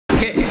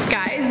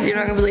Guys, you're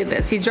not gonna believe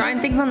this. He's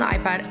drawing things on the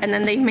iPad and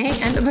then they may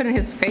end up in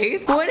his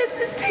face. What is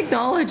this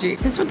technology?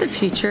 Is this what the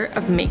future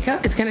of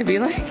makeup is gonna be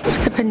like?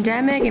 With the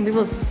pandemic and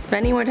people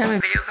spending more time in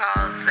video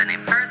calls than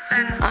in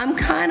person, I'm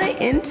kinda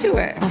into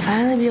it. I'll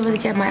finally be able to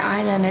get my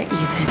eyeliner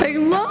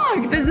even.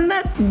 Like, look, isn't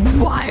that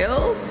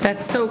wild?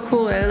 That's so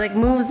cool. It like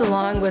moves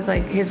along with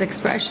like his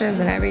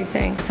expressions and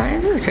everything.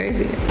 Science is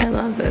crazy. I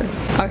love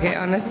this. Okay,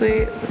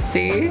 honestly,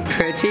 see?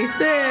 Pretty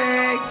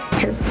sick.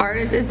 His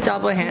artist is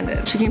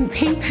double-handed. She can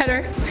paint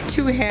better with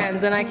 2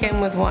 hands than I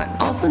can with 1.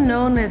 Also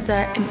known as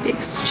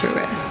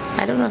ambidextrous.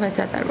 I don't know if I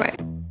said that right.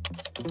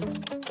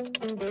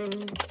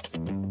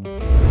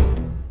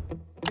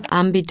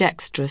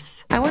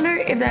 Ambidextrous. I wonder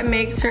if that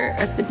makes her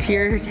a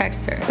superior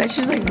texter. But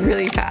she's like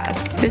really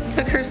fast. This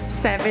took her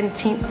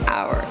 17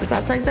 hours.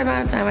 That's like the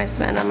amount of time I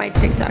spend on my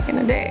TikTok in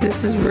a day.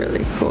 This is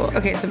really cool.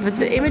 Okay, so but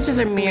the images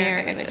are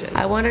mirror images.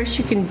 I wonder if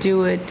she can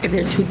do it if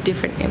they're 2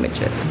 different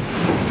images.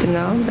 You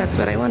know, that's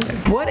what I wonder.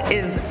 What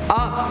is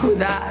up with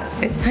that?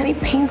 It's tiny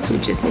paint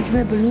splooches making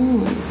the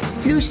balloons.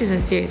 Sploosh is a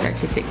serious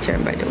artistic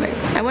term, by the way.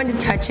 I want to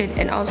touch it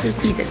and also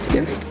just eat it. Do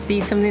you ever see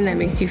something that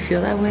makes you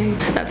feel that way?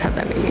 Because that's how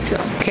that made me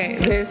feel. Okay,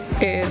 this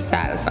is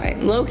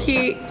satisfying.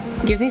 Low-key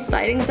gives me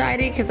slight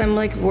anxiety because I'm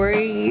like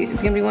worried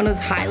it's gonna be one of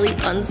those highly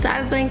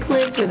unsatisfying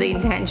clips where they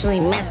intentionally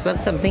mess up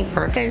something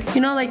perfect.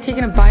 You know, like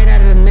taking a bite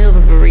out of the middle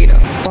of a burrito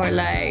or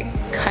like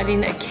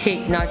cutting a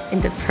cake not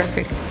into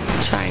perfect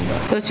triangle.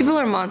 Those people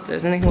are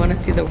monsters and they want to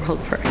see the world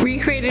burn.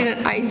 Recreated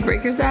an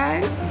icebreaker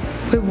side.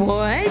 Wait,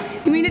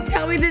 what? You mean to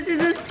tell me this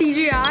isn't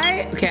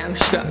CGI? Okay, I'm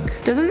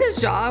shook. Doesn't this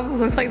job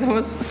look like the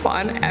most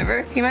fun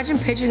ever? Can you imagine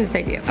pitching this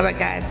idea? Alright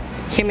guys,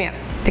 hear me out.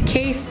 The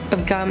case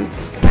of gum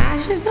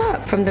smashes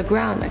up from the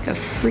ground like a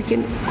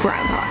freaking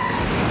groundhog.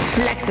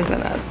 Flexes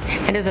on us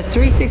and does a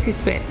 360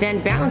 spin,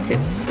 then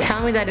bounces.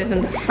 Tell me that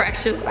isn't the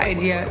freshest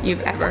idea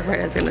you've ever heard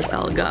that's gonna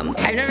sell gum.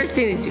 I've never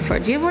seen these before.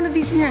 Do you have one of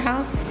these in your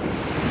house?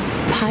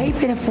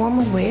 Pipe in a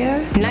formal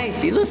wear?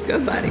 Nice, you look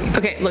good, buddy.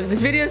 Okay, look,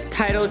 this video is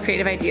titled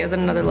Creative Ideas on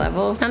Another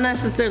Level. Not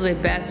necessarily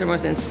the best or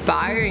most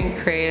inspiring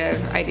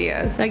creative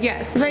ideas. Like,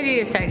 yes, this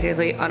idea is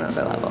technically on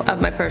another level of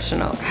my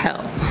personal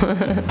hell.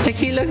 Like,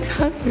 he looks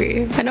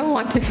hungry. I don't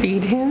want to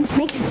feed him.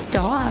 Make it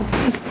stop.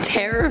 It's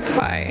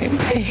terrifying.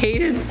 I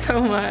hate it so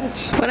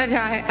much. When I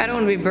die, I don't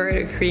want to be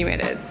buried or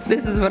cremated.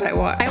 This is what I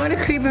want. I want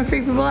to creep and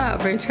freak people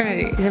out for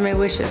eternity. These are my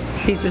wishes.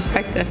 Please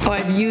respect them. Oh,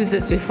 I've used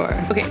this before.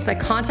 Okay, it's like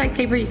contact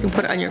paper you can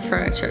put on your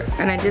furniture.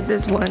 And I did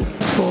this once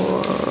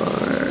for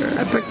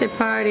a birthday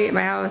party at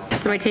my house.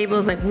 So my table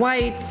is like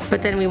white,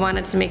 but then we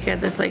wanted to make it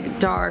this like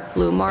dark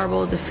blue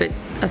marble to fit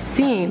a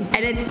theme.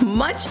 And it's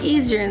much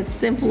easier and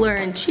simpler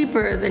and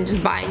cheaper than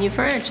just buying new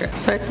furniture.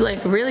 So it's like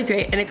really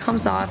great and it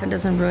comes off and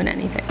doesn't ruin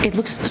anything. It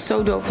looks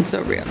so dope and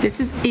so real. This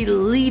is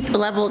elite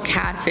level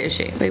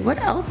catfishing. Wait, what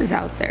else is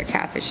out there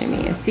catfishing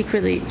me? It's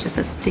secretly just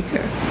a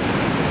sticker.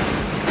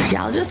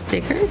 Y'all just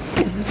stickers?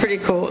 This is pretty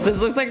cool.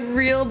 This looks like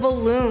real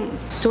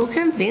balloons. So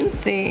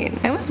convincing.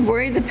 I was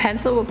worried the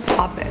pencil would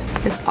pop it.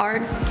 This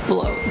art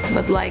blows,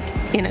 but like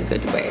in a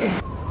good way.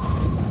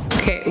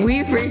 Okay,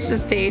 we've reached a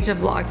stage of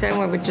lockdown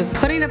where we're just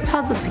putting a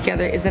puzzle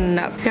together isn't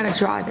enough. You gotta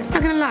draw it.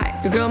 Not gonna lie,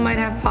 your girl might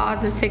have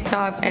paused this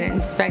TikTok and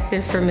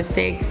inspected for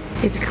mistakes.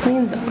 It's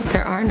clean though,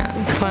 there are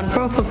none. Fun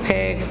profile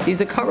pics,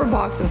 use a cover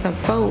box and some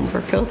foam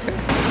for filter.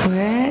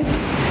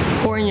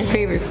 What? Pour in your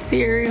favorite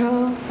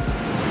cereal.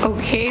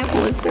 Okay,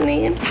 I'm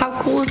listening.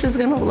 How cool is this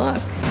gonna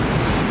look?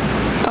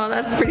 Oh,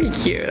 that's pretty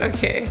cute.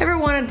 Okay. Ever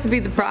wanted to be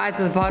the prize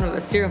at the bottom of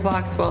a cereal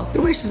box? Well,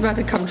 your wish is about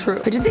to come true.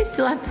 But do they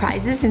still have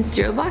prizes in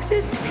cereal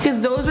boxes?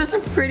 Because those were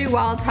some pretty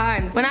wild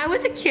times. When I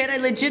was a kid, I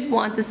legit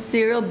want the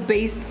cereal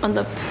based on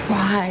the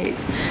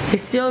prize. The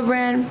cereal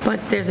brand,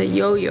 but there's a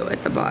yo-yo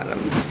at the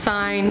bottom.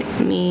 Sign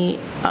me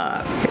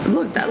up. Okay,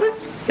 look, that looks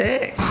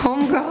sick.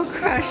 Homegirl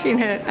crushing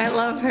it. I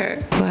love her.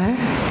 What?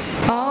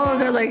 Oh,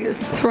 they're like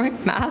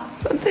throwing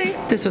masks and things?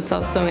 This would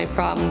solve so many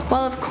problems.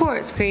 Well, of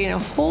course, creating a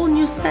whole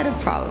new set of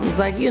problems.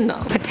 Like, you know,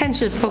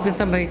 potentially poking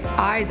somebody's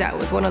eyes out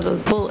with one of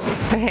those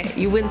bullets. But hey,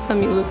 you win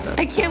some, you lose some.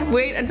 I can't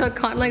wait until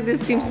content like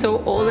this seems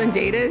so old and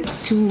dated.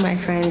 Soon, my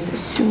friends,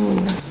 soon.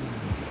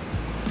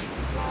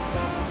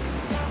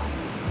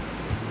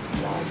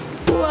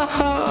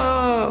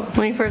 Whoa!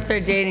 When he first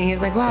started dating, he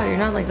was like, wow, you're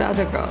not like the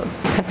other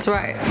girls. That's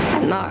right,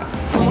 I'm not.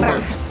 I'm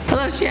worse. I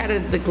love she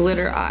added the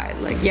glitter eye.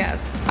 Like,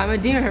 yes, I'm a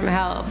demon from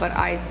hell, but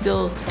I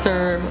still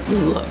serve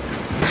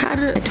looks. How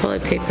did a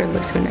toilet paper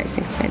look so nice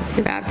and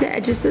expensive? Wrap the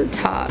edges to the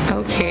top.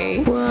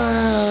 Okay.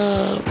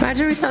 Whoa.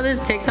 Imagine we saw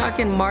this TikTok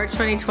in March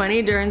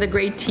 2020 during the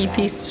great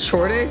TP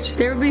shortage.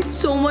 There would be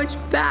so much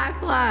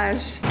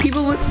backlash.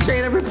 People would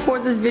straight up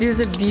report this video as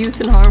abuse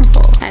and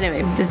harmful.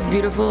 Anyway, this is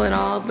beautiful and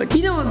all, but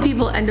you know what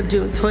people end up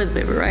doing with toilet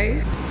paper,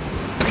 right?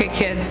 Okay,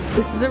 kids,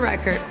 this is a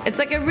record. It's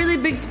like a really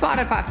big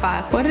Spotify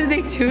file. What did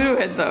they do to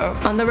it though?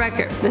 On the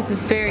record, this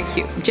is very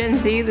cute. Gen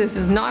Z, this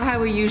is not how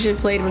we usually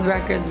played with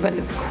records, but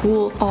it's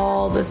cool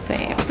all the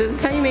same. So this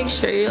is how you make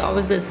sure you're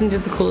always listening to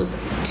the coolest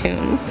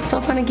tunes. It's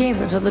all fun and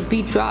games until the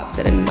beat drops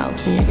and it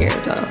melts in your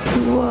ear though.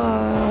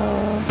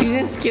 Whoa.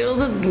 Using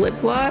Skittles as lip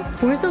gloss?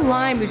 Where's the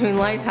line between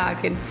life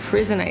hack and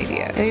prison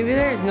idea? Maybe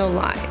there is no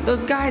line.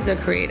 Those guys are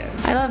creative.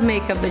 I love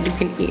makeup that you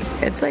can eat.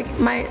 It's like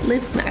my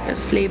lip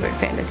smackers flavored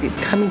fantasies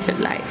coming to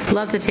life.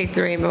 Love to taste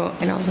the rainbow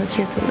and also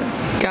kiss with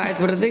it. Guys,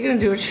 what are they gonna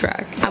do with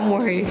Shrek? I'm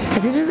worried. I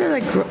think they're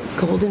like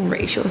golden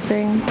ratio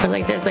thing, or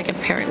like there's like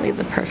apparently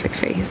the perfect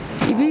face.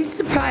 You'd be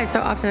surprised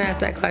how often I ask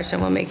that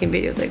question while making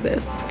videos like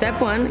this. Step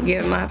 1,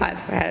 give him a high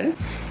head.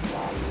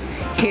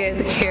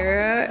 Here's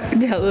Cara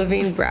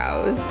Delevingne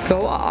brows.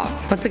 Go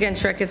off. Once again,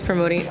 Shrek is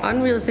promoting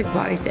unrealistic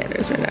body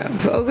standards right now.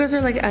 But ogres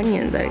are like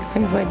onions. That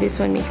explains why this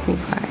one makes me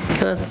cry.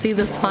 Okay, let's see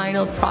the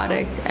final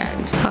product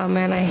end. Oh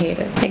man, I hate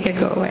it. Make it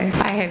go away.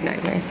 I have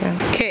nightmares now.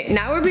 Okay,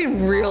 now we're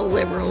being real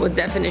liberal with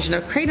definition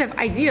of creative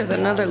ideas at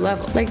another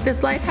level. Like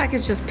this life hack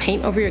is just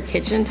paint over your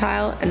kitchen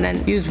tile and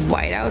then use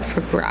whiteout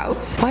for grout.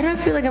 Why do I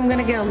feel like I'm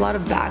gonna get a lot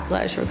of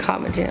backlash for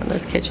commenting on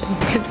this kitchen?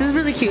 Because this is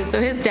really cute. So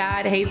his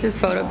dad hates this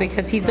photo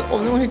because he's the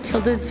only one who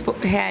tilted his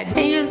head and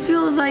he just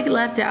feels like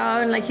left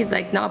out and like he's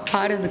like not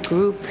part of the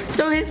group.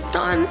 So his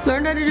son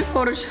learned how to do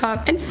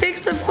Photoshop and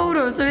fixed the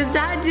photo so his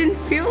dad didn't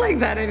feel like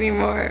that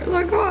anymore.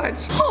 Look,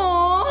 watch.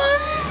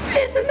 Aww,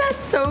 isn't that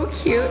so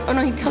cute? Oh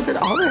no, he tilted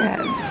all their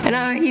heads and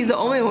now he's the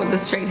only one with the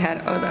straight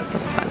head. Oh, that's so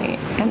funny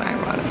and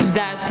ironic.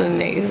 That's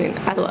amazing.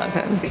 I love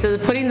him. So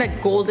they're putting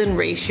that golden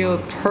ratio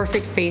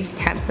perfect face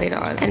template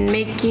on and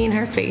making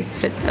her face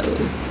fit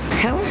those. I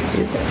kind of want to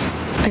do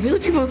this. I feel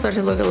like people start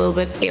to look a little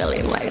bit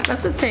alien-like.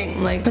 That's the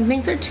thing. Like when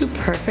things are too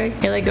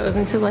perfect, it like goes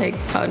into like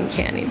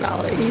uncanny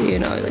valley. You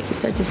know, like you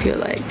start to feel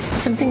like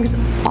something's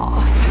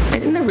off. I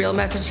think the real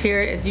message here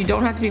is you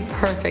don't have to be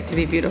perfect to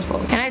be beautiful,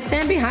 and I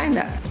stand behind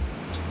that.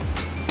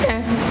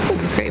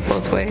 Looks great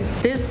both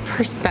ways. This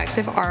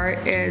perspective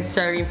art is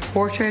serving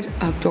portrait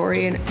of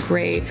Dorian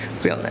Gray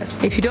realness.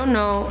 If you don't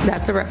know,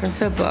 that's a reference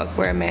to a book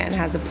where a man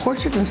has a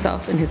portrait of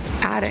himself in his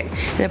attic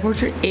and the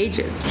portrait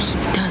ages.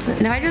 He doesn't.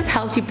 And if I just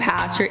helped you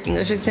pass your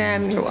English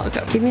exam, you're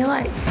welcome. Give me a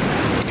like.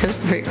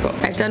 This is pretty cool.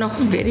 I've done a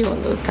whole video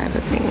on those type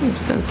of things,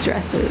 those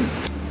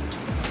dresses.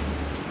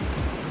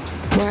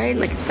 Right?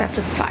 Like that's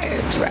a fire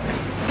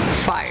dress.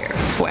 Fire.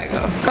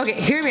 Fuego. Okay,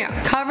 hear me out.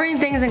 Covering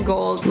things in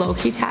gold,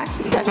 low-key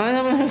tacky. Am I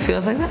someone who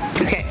feels like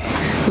that? Okay.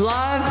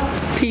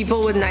 Love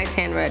people with nice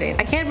handwriting.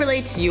 I can't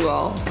relate to you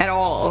all at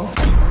all.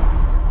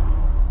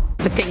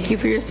 But thank you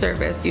for your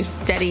service, you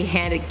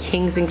steady-handed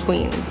kings and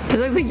queens.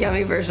 It's like the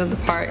yummy version of the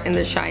part in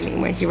The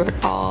Shining when he wrote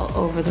all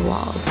over the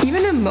walls.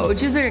 Even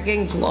emojis are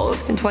getting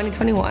glow-ups in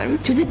 2021.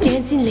 Do the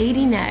dancing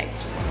lady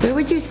next. Where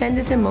would you send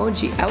this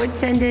emoji? I would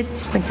send it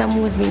when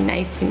someone was being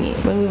nice to me,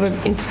 when we were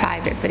in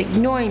private, but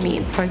ignoring me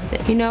in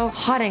person. You know,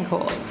 hot and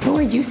cold. What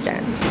would you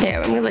send? Yeah,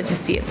 I'm gonna let you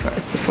see it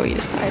first before you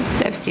decide.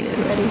 I've seen it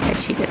already. I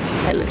cheated.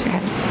 I looked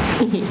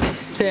ahead.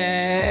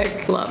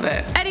 Sick. Love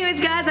it.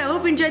 Anyways, guys, I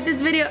hope you enjoyed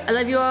this video. I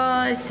love you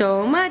all so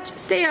much.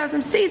 Stay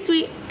awesome, stay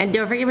sweet, and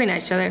don't forget to be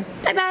nice to each other.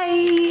 Bye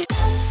bye.